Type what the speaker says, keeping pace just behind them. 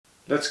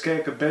Let's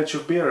keg a batch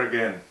of beer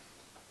again.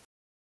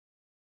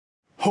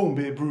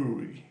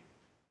 Homebeerbrewery.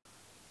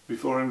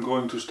 Before I'm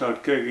going to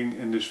start kegging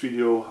in this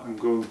video, I'm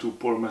going to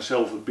pour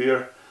myself a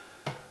beer.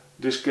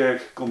 This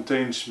keg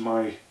contains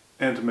my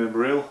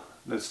Antimember Ale.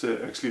 That's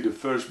actually the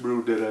first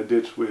brew that I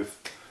did with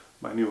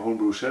my new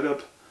homebrew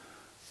setup.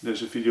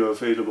 There's a video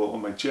available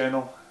on my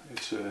channel.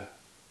 It's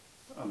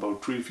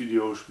about 3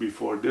 videos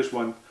before this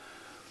one.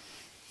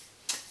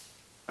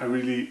 I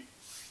really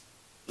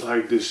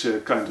like this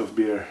kind of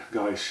beer,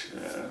 guys.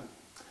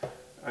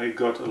 I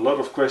got a lot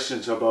of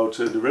questions about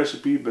the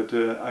recipe, but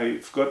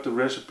I've got the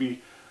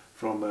recipe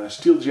from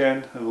Steel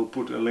Jan. I will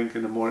put a link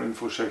in the more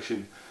info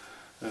section.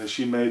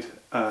 She made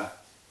a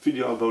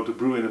video about the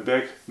brew in a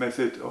bag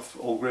method of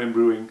all grain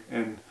brewing,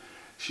 and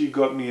she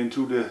got me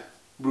into the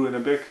brew in a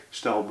bag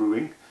style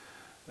brewing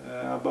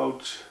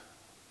about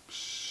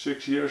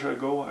 6 years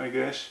ago, I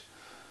guess,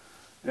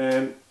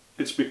 and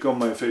it's become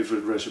my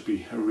favorite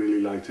recipe. I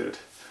really liked it.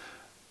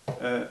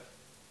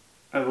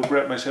 I will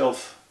grab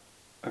myself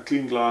a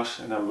clean glass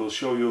and I will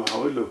show you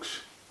how it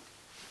looks.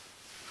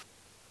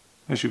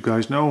 As you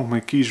guys know, my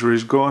keezer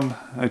is gone.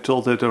 I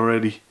told that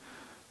already,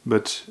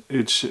 but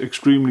it's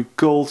extremely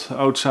cold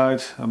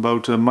outside,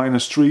 about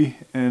 -3,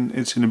 and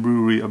it's in the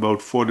brewery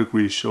about 4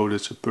 degrees, so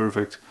that's a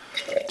perfect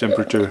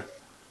temperature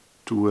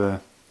to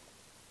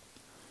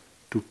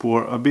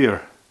pour a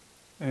beer.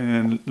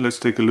 And let's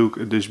take a look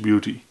at this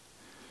beauty.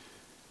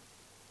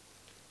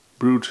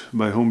 Brewed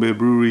by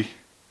Homebeerbrewery.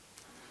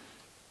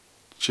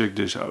 Check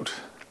this out.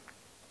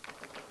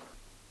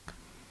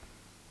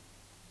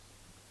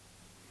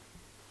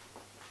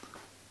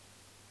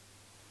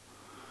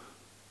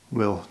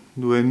 Well,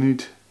 do I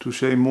need to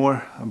say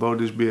more about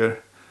this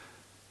beer?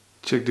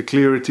 Check the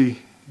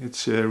clarity.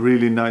 It's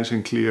really nice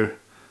and clear.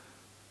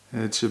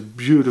 It's a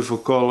beautiful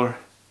color.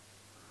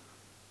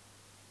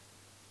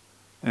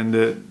 And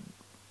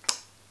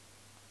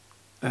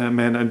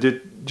man, I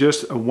did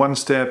just a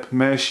 1-step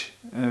mash.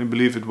 I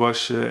believe it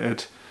was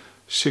at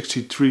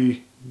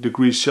 63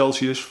 degrees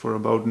Celsius for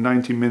about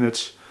 90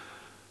 minutes.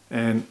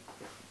 And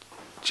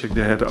check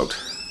the head out.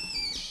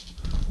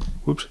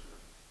 Whoops.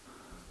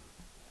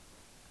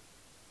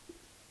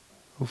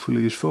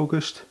 Hopefully it's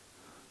focused.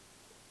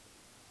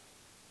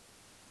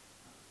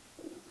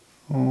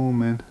 Oh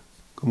man,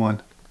 come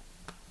on.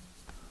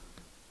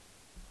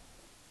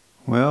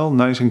 Well,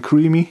 nice and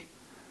creamy,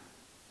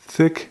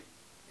 thick,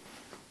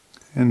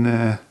 and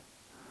I've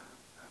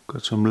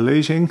got some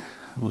lacing.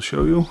 I will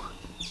show you.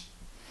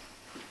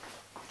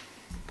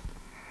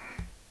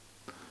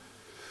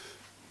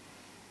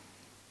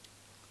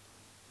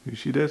 You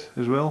see that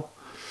as well?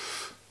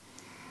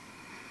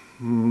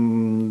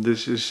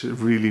 This is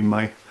really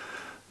my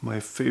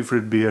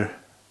favorite beer.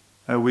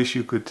 I wish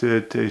you could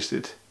taste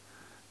it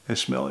and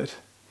smell it.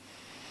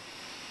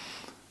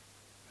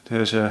 It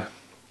has a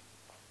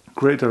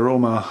great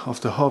aroma of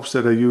the hops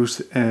that I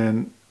used,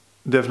 and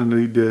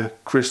definitely the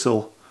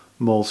crystal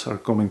malts are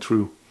coming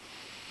through.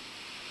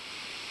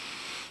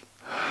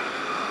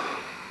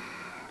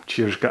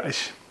 Cheers,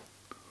 guys.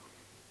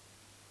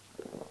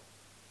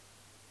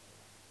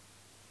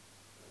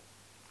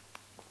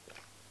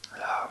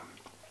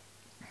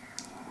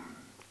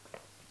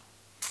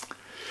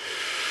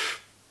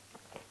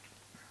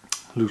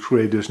 Looks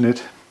great, doesn't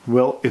it?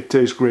 Well, it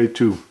tastes great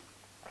too.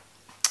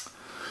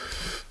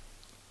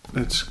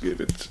 Let's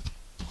give it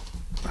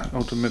an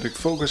automatic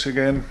focus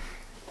again.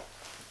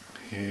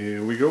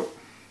 Here we go.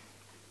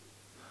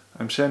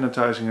 I'm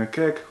sanitizing a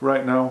keg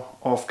right now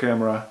off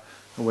camera,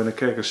 and when the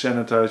keg is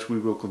sanitized we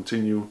will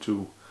continue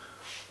to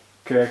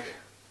keg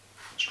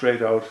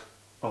straight out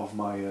of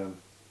my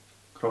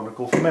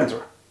Chronicle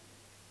fermenter.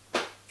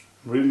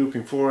 I'm really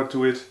looking forward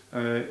to it.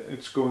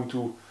 It's going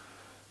to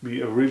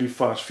be a really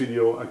fast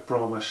video, I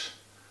promise,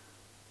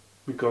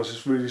 because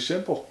it's really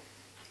simple.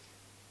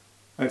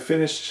 I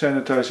finished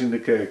sanitizing the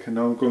keg, and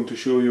now I'm going to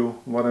show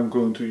you what I'm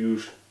going to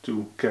use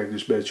to keg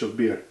this batch of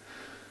beer.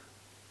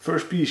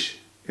 First piece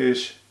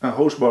is a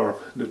hose barb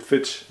that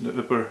fits the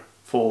upper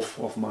valve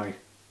of my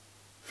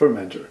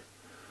fermenter.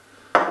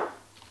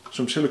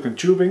 Some silicone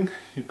tubing.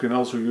 You can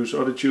also use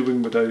other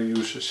tubing, but I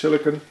use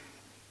silicone.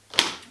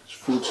 It's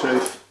food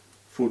safe,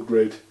 food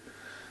grade.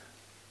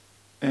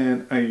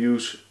 And I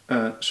use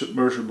a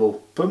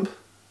submersible pump.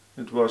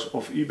 It was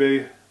off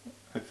eBay.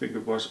 I think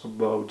it was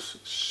about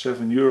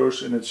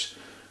 €7, and it's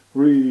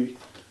really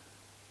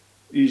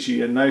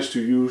easy and nice to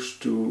use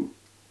to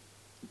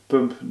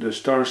pump the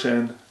star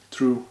sand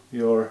through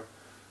your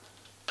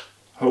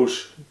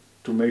hose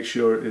to make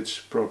sure it's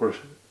proper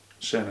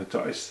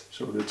sanitized.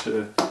 So that's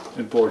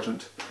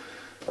important.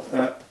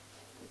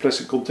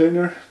 Plastic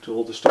container to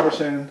hold the star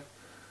sand.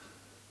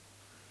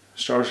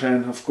 Star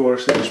sand, of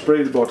course, and a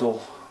spray bottle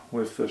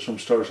with some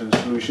star sand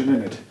solution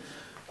in it.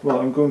 Well,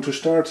 I'm going to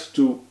start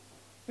to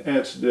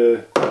add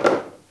the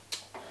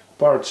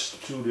parts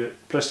to the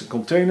plastic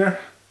container.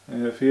 I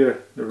have here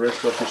the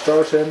rest of the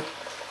star sand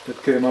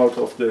that came out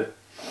of the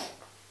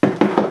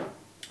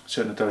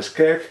sanitized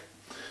keg.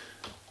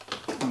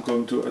 I'm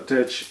going to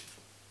attach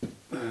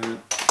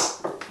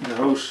the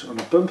hose on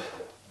the pump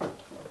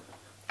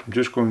I'm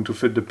just going to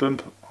fit the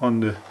pump on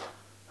the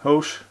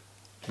hose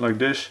like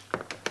this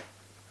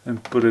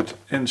and put it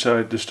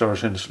inside the star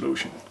scent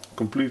solution,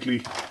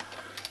 completely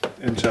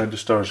inside the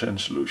star scent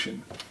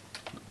solution.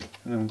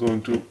 And I'm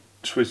going to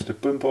switch the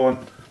pump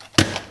on.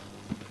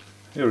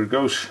 Here it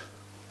goes.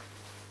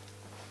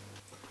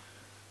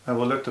 I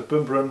will let the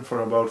pump run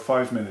for about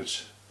 5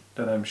 minutes.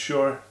 Then I'm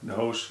sure the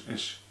hose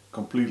is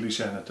completely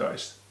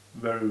sanitized,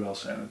 very well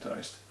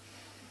sanitized.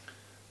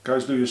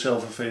 Guys, do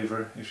yourself a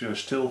favor, if you're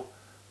still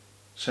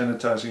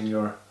sanitizing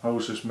your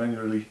hoses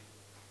manually,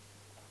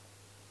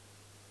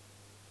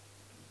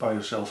 buy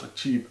yourself a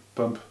cheap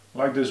pump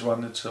like this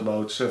one. It's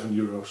about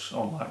 €7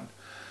 online.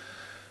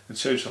 It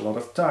saves a lot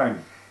of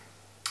time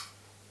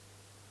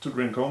to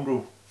drink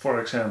homebrew,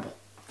 for example.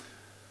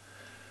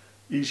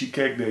 Easy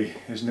keg day,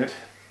 isn't it?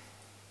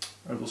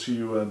 I will see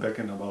you back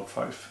in about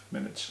 5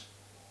 minutes.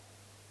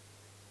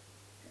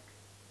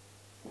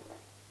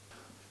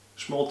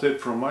 Small tip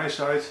from my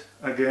side,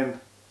 again,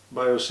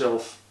 buy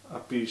yourself a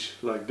piece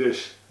like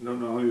this. I don't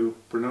know how you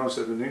pronounce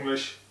that in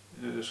English.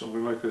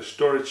 Something like a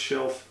storage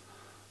shelf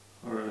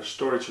or a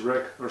storage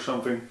rack or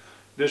something.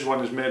 This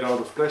one is made out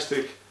of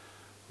plastic,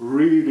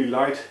 really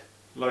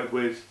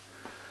lightweight.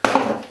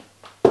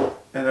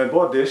 And I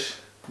bought this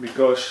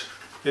because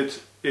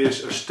it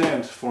is a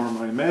stand for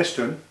my mash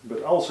tun,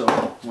 but also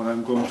when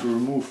I'm going to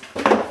remove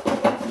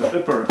the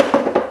upper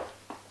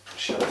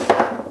shelf.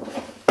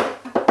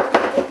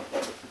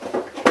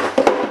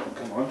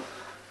 Come on.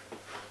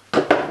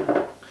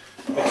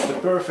 It's the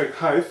perfect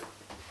height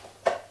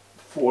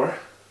for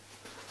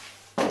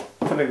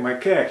filling my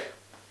keg.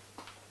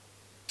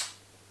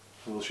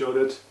 I will show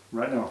that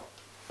right now.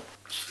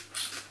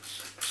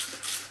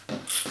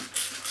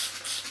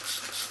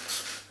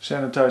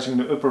 Sanitizing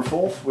the upper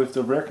valve with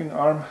the racking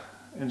arm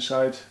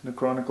inside the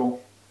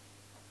Chronicle.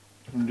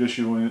 I'm just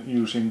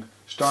using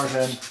star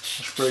scent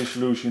spray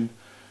solution,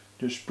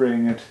 just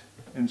spraying it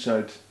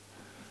inside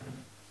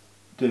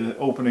the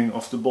opening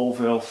of the ball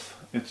valve.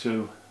 It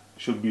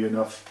should be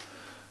enough.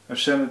 I've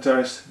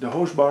sanitized the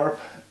hose barb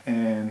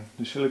and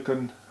the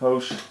silicone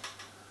hose.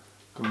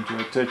 Going to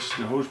attach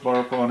the hose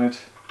barb on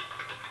it.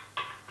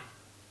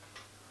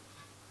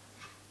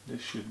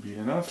 This should be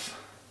enough.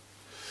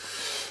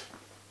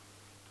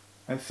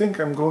 I think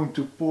I'm going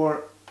to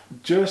pour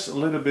just a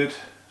little bit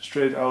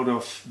straight out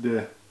of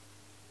the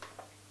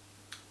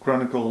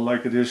Chronicle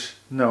like it is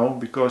now,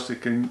 because there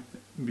can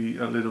be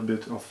a little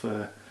bit of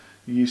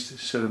yeast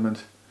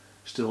sediment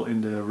still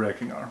in the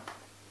racking arm.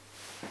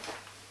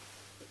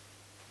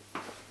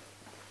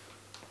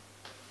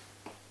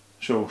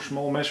 So,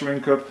 small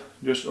measuring cup,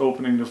 just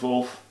opening the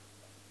valve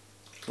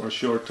for a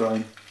short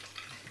time.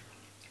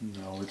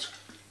 No,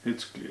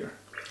 it's clear.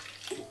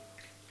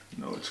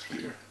 No, it's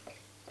clear.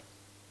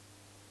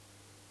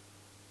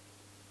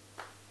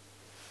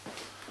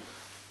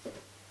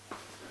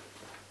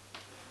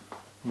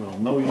 Well,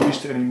 no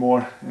yeast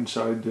anymore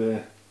inside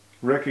the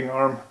racking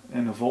arm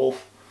and the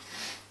valve.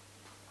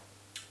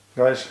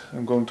 Guys,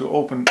 I'm going to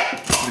open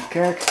the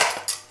keg,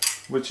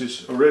 which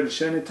is already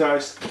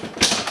sanitized.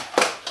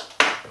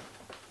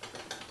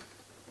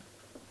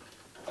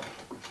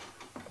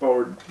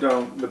 Power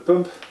down the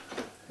pump.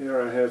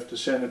 Here I have the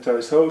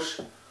sanitized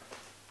hose.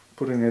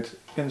 Putting it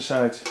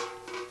inside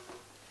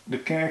the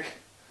keg.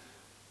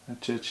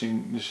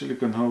 Attaching the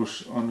silicone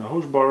hose on the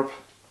hose barb.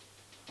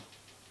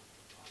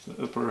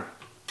 The upper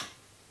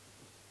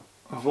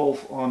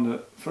valve on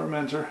the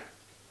fermenter.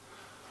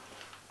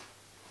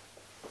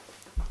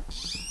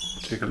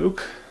 Take a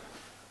look.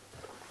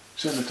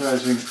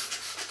 Sanitizing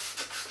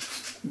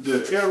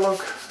the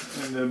airlock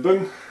and the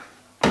bung,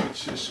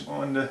 which is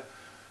on the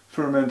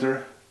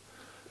fermenter.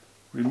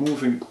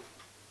 Removing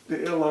the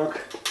airlock.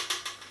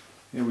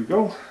 Here we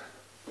go.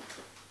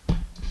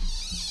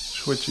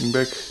 Switching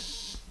back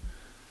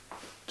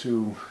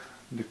to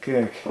the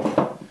keg.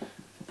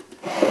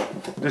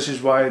 This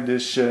is why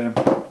this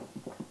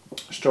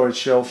storage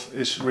shelf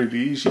is really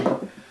easy.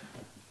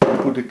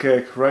 Put the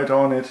keg right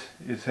on it.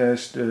 It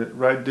has the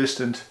right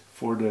distance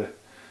for the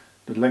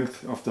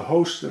length of the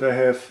hose that I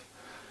have.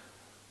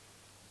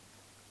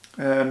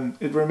 And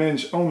it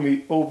remains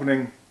only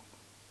opening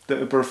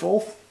the upper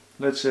valve.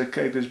 Let's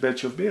keg this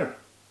batch of beer.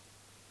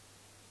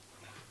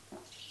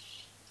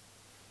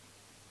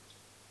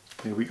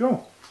 Here we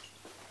go.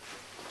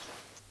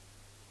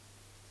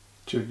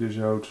 Check this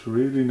out,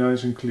 really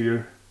nice and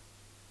clear.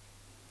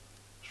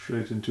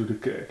 Straight into the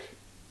keg.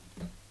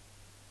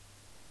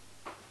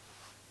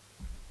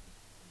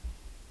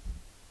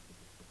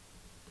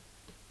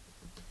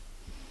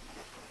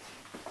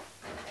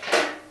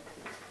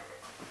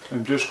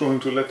 I'm just going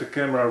to let the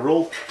camera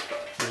roll.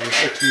 This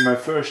is actually my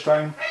first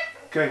time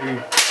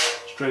kegging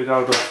straight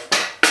out of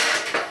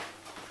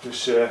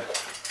this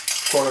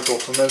Chronicle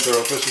fermenter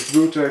of SS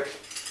Brewtech.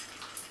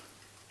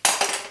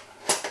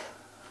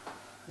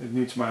 It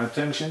needs my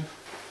attention.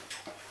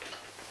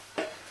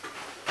 Let's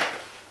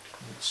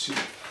see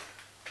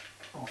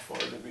how far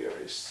the beer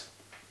is.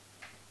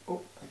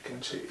 Oh, I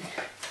can see.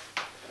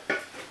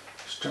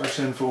 Star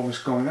scent foam is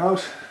coming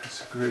out.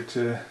 It's a great.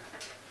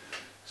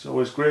 It's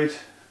always great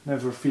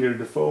never fear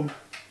the foam.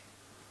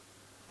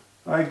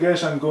 I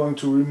guess I'm going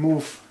to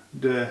remove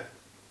the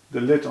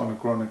lid on the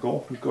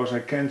Chronicle because I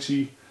can't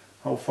see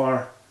how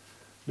far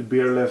the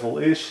beer level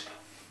is.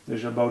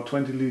 There's about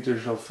 20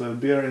 liters of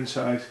beer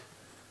inside,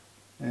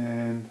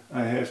 and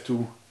I have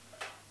to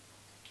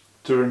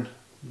turn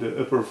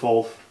the upper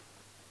valve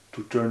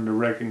to turn the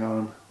racking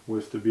arm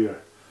with the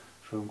beer.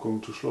 So I'm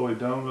going to slow it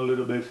down a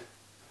little bit.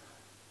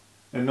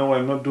 And no,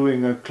 I'm not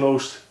doing a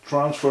closed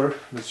transfer.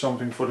 That's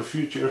something for the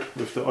future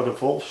with the other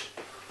valves.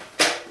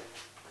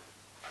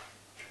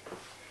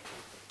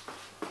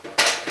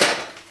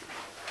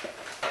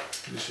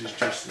 This is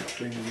just a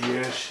pain in the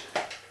ass,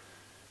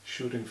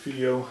 shooting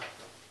video.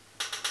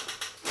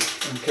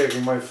 I'm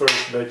kegging my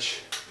first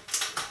batch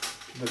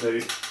that I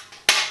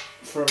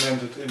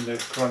fermented in the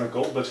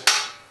Chronicle, but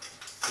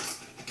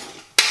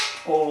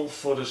all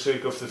for the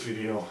sake of the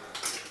video.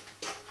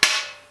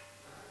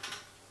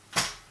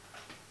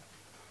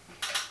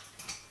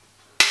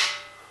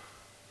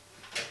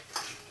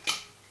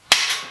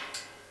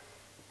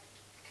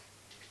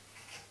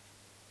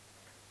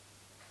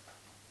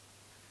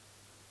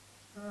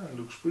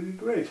 Looks pretty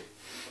great.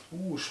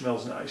 Ooh,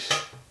 smells nice.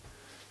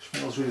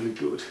 Smells really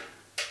good.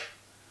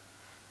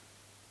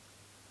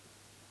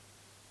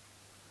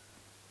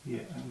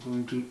 Yeah, I'm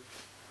going to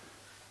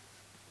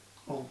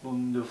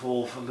open the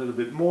valve a little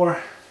bit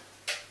more.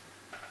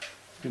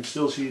 You can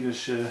still see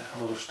there's a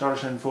lot of star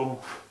sand foam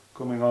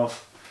coming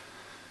off.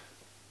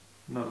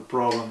 Not a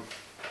problem.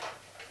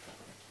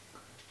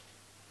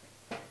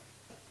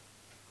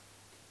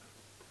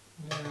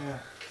 Yeah.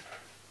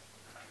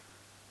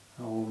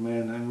 Oh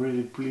man, I'm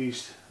really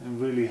pleased. I'm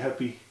really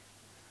happy.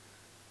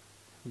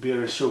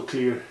 Beer is so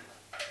clear.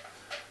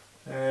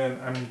 And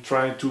I'm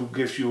trying to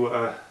give you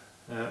a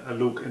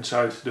look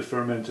inside the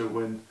fermenter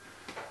when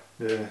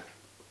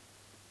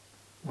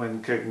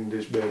kegging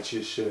this batch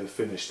is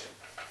finished.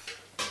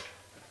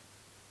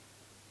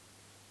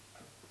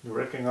 The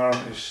racking arm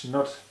is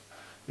not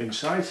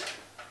inside.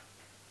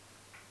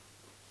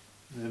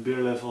 The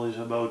beer level is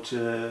about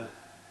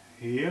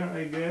here,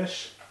 I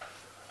guess.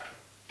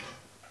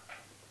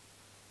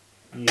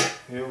 Yeah,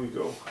 here we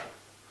go.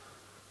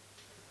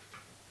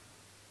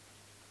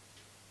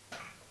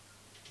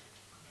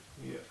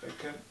 Yeah, I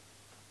can.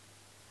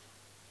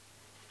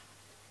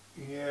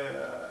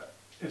 Yeah,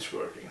 it's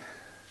working.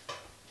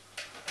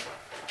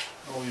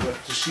 Oh, you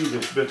have to see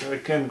this, but I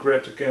can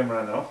grab the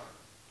camera now.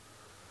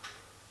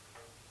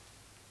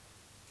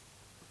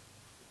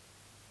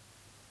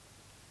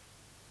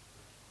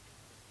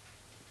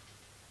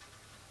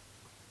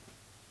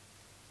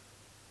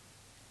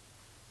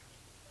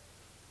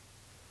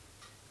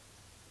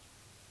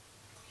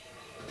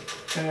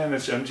 And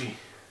it's empty.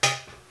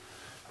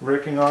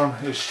 Racking arm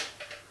is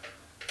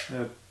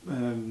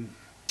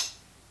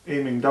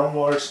aiming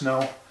downwards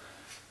now,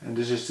 and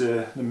this is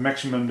the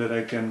maximum that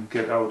I can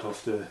get out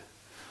of the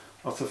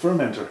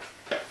fermenter.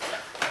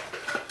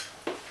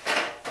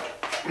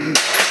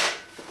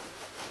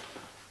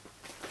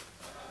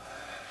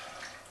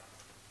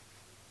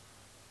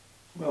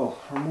 Well,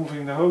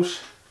 removing the hose.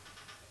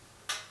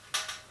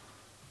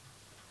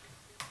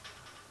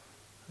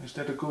 Is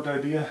that a good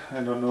idea?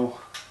 I don't know.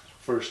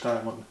 First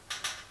time on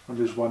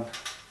this one.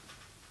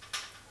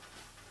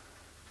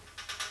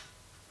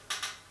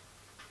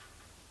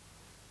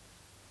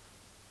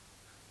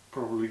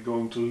 Probably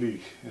going to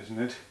leak, isn't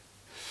it?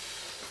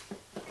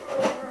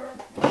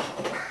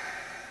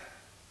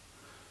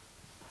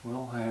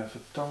 Well, I have a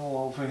tunnel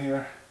over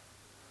here.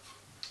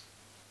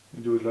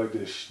 You do it like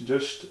this,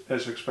 just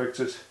as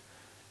expected.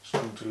 It's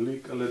going to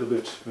leak a little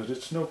bit, but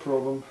it's no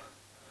problem.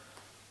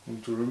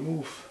 I'm going to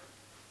remove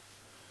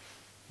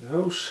the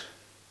hose.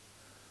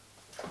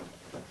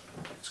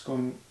 It's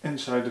going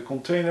inside the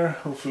container.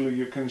 Hopefully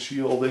you can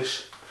see all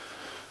this.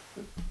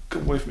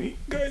 Come with me,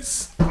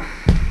 guys.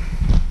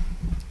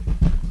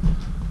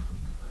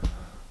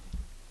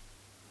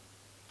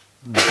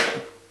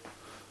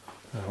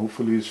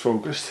 Hopefully it's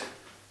focused.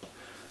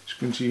 As you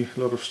can see, a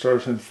lot of star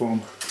sand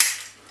foam.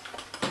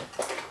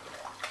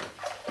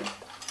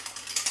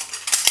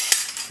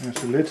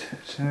 There's the lid,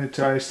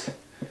 sanitized.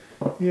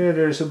 Yeah,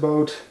 there's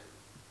about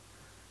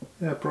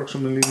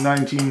approximately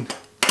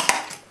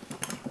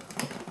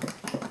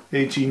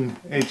 18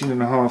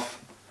 and a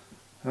half,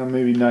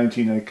 maybe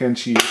 19, I can't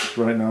see it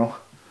right now,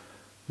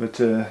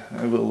 but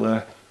I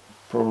will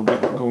probably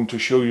going to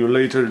show you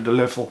later the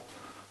level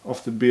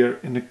of the beer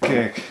in the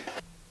keg.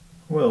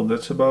 Well,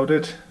 that's about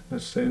it.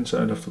 That's the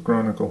inside of the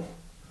Chronicle.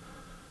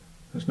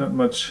 There's not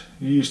much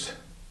yeast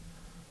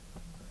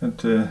at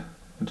the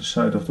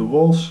side of the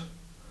walls,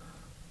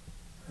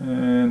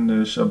 and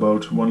there's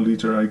about 1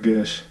 liter, I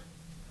guess,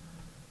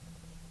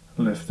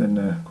 left in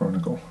the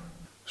Chronicle.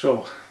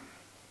 So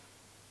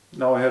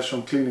now I have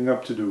some cleaning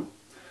up to do.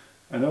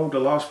 I know the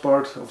last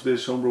part of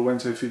this Homebrew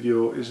Wednesday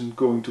video isn't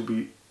going to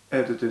be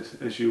edited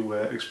as you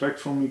expect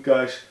from me,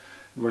 guys.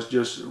 It was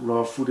just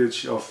raw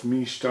footage of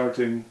me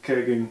starting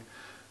kegging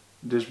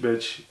this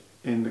batch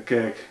in the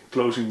keg,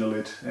 closing the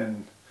lid,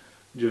 and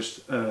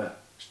just a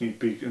sneak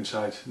peek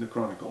inside the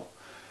Chronicle.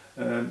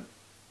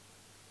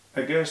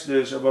 I guess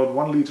there's about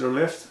 1 liter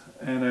left,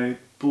 and I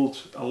pulled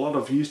a lot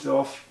of yeast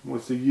off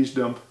with the yeast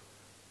dump.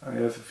 I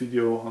have a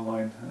video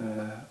online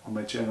on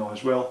my channel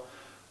as well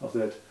of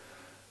that.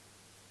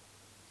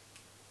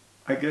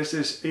 I guess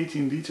there's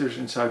 18 liters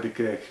inside the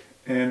keg,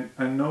 and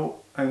I know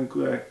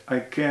I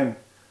can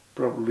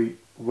probably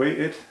weigh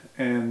it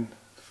and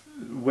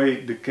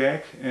weigh the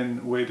keg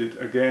and weigh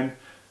it again,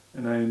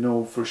 and I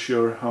know for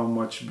sure how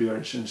much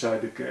beer is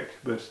inside the keg,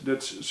 but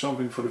that's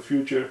something for the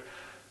future.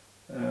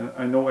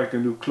 I know I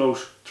can do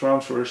close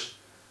transfers.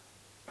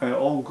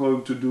 I'm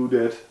going to do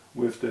that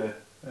with the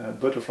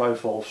butterfly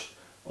valves,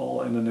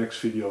 all in the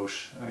next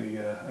videos,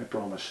 I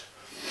promise.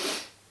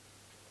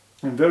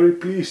 I'm very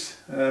pleased.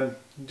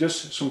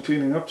 Just some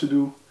cleaning up to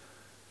do.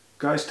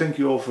 Guys, thank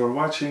you all for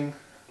watching.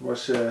 It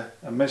was a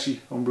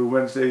messy Homebrew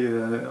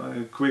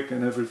Wednesday, quick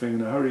and everything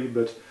in a hurry,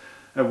 but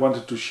I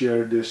wanted to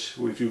share this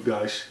with you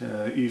guys,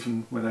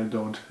 even when I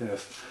don't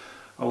have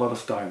a lot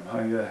of time.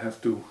 I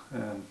have to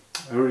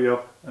hurry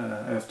up,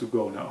 I have to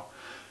go now.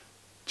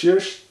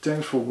 Cheers,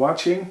 thanks for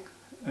watching,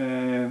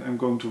 and I'm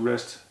going to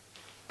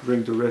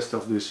drink the rest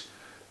of this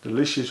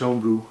delicious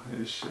homebrew.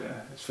 It's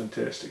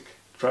fantastic.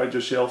 Try it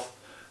yourself.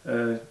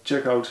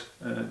 Check out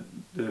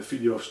the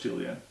video of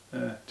Stilian.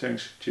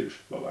 Thanks, cheers,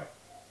 bye bye.